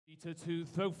Deter to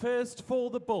throw first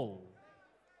for the bull.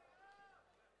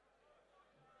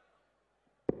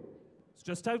 It's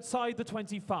just outside the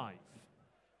 25.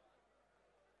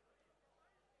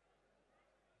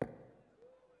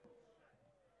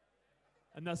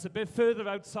 And that's a bit further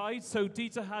outside, so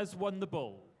Deter has won the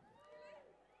bull.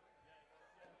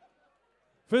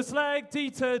 First leg,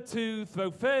 Deter to throw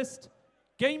first.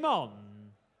 Game on.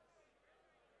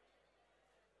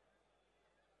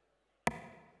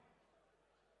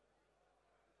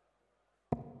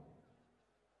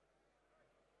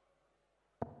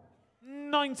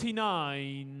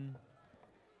 $99.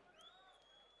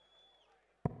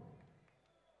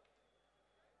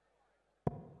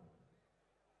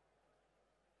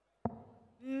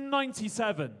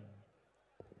 97.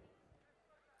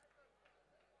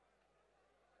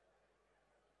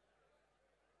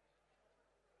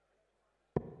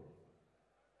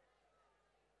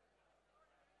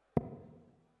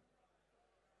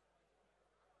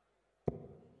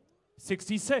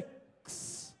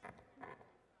 66.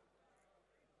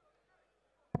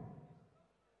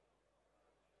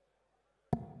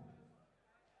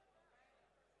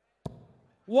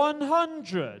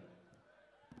 100.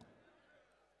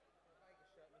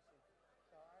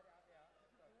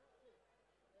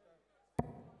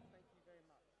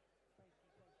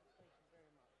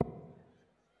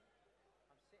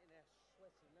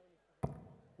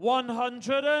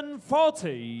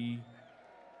 140.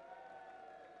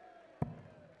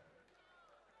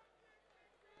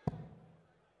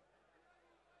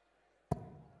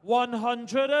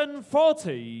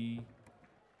 140.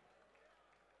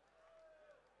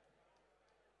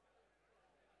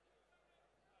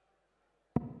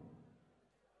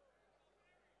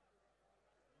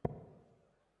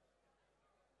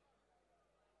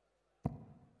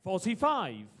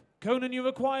 45. Conan, you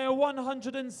require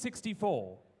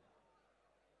 164.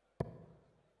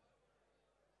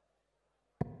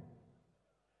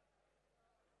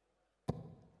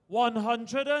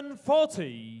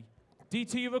 140.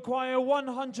 Deter, you require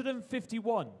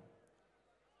 151.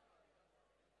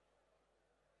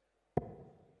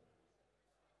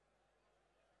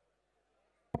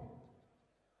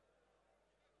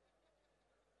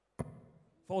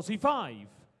 45.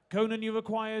 Conan, you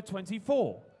require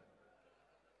 24.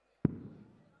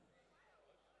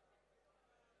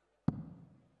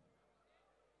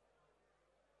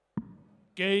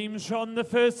 Game on the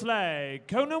first leg,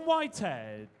 Conan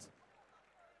Whitehead.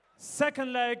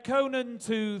 Second leg, Conan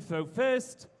to throw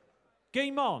first.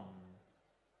 Game on.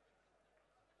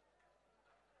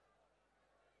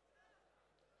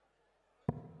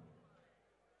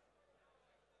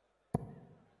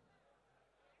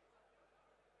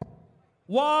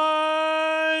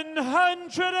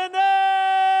 $180.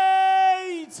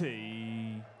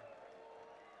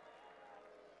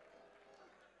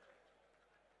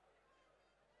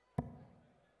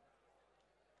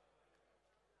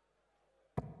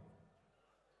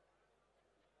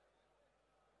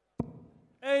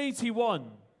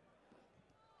 81.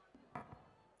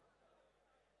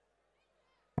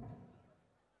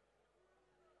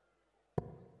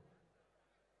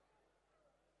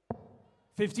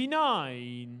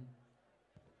 59.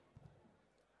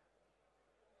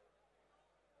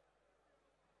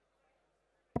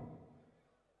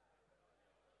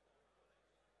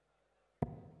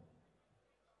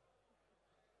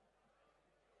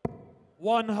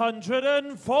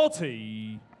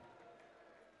 140.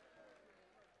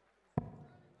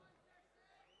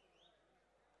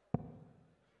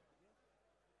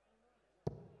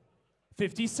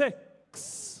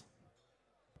 56.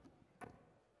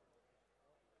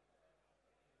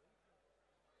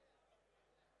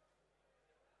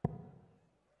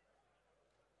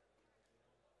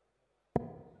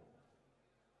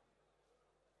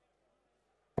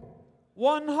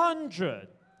 100.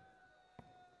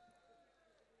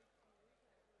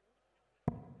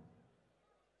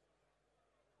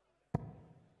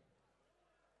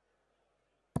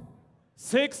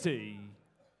 60.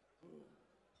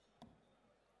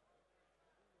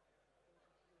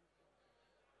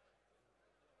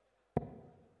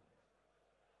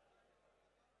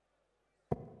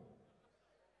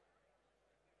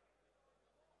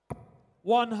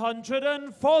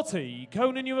 140.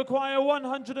 Conan, you require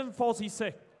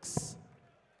 146.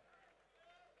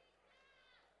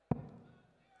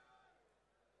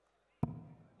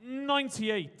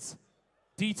 98.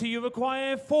 Deter, you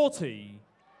require 40.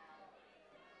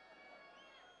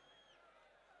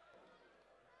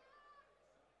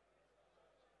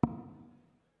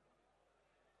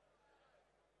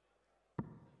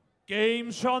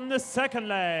 'Game on the second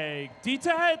leg,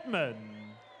 Deter Hedman.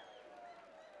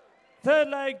 Third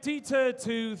leg, Deter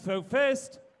to throw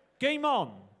first. Game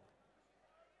on.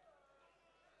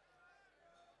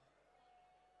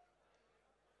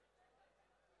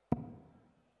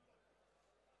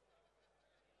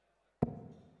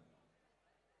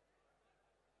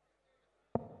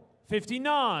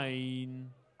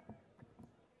 $59.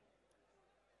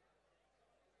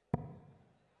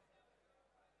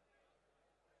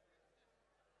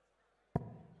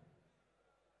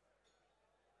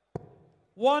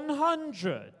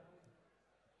 100.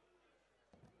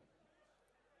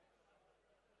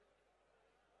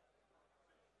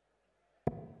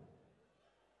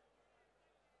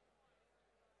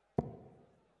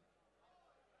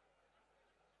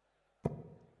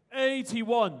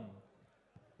 81.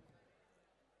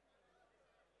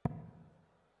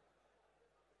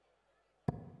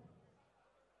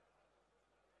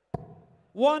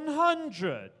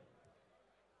 100.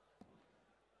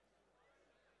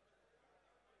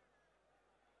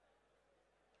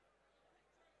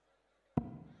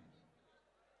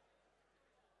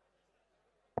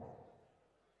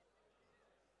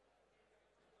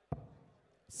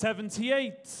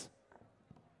 78.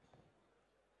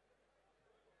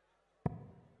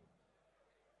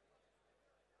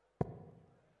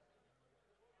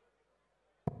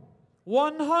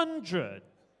 100.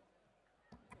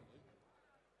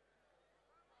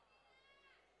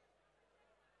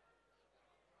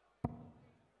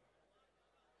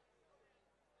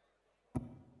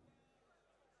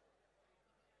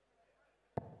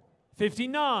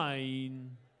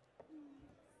 59.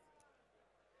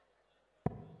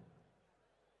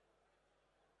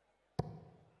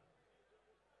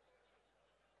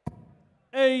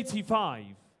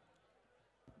 85.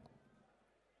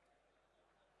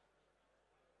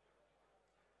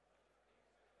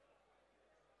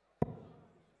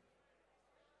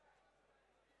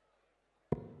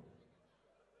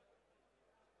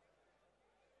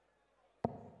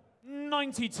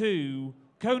 92.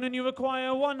 Conan, you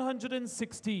require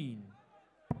 116.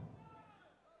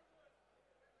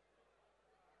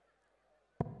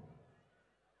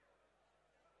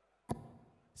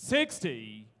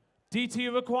 60. DT,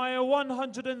 you require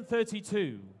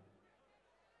 132.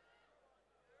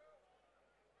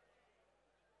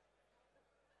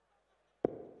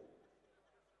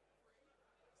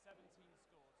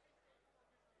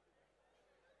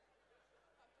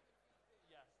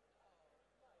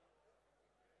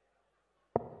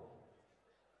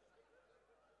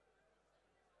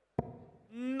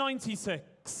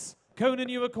 96. Conan,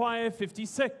 you require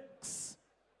 56.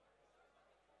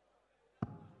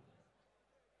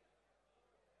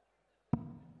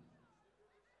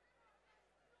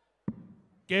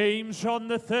 Game on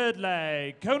the third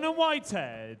leg, Conan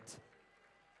Whitehead.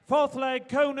 Fourth leg,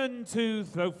 Conan to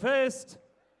throw first.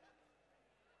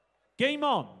 Game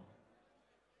on.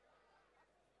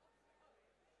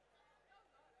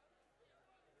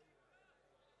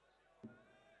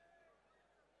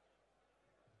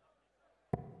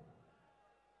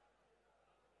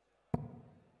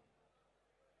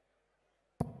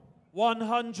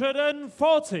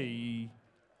 $140.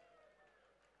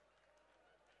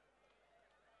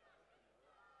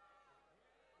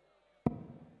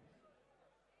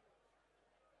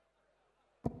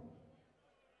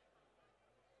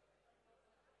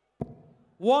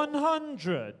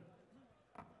 100.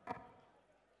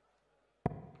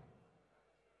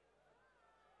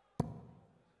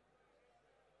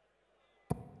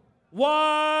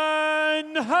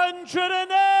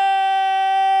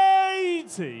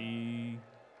 180.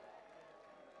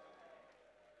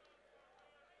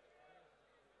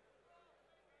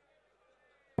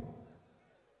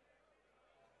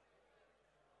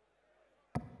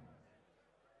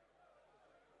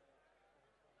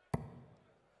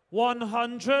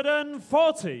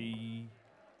 140.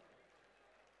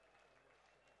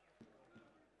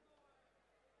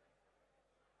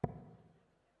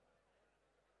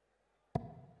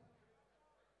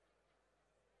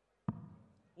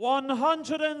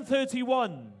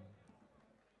 131.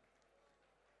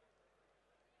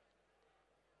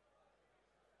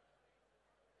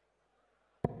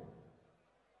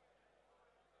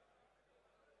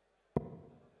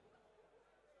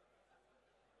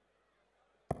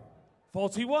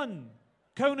 41.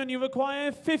 Conan, you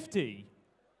require 50.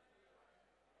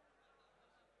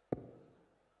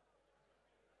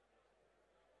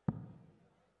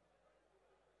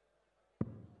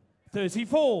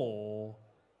 34.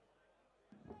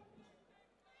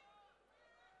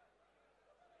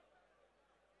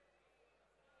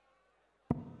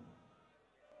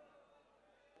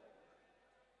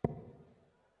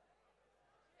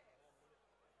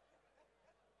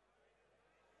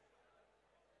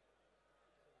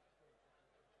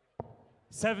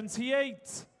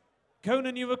 78.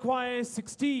 Conan, you require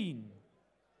 16.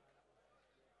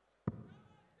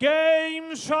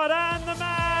 Game, shot, and the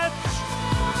match.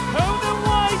 Conan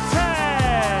Whitehead.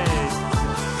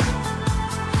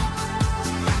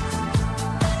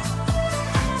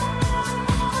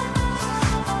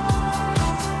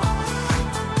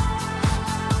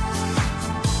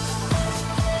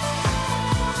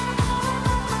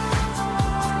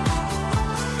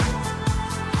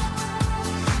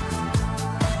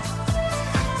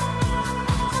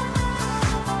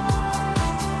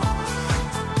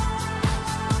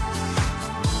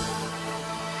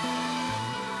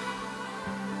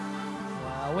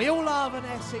 We all love an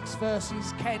Essex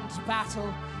versus Kent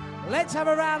battle. Let's have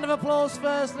a round of applause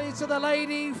firstly to the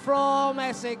lady from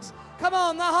Essex. Come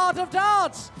on, the heart of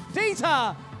darts,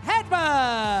 Deter,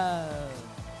 Hedman.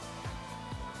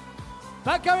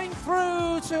 But going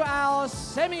through to our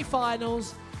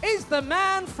semi-finals is the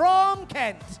man from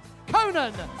Kent,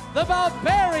 Conan, the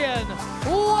Barbarian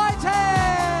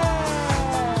Whitehead.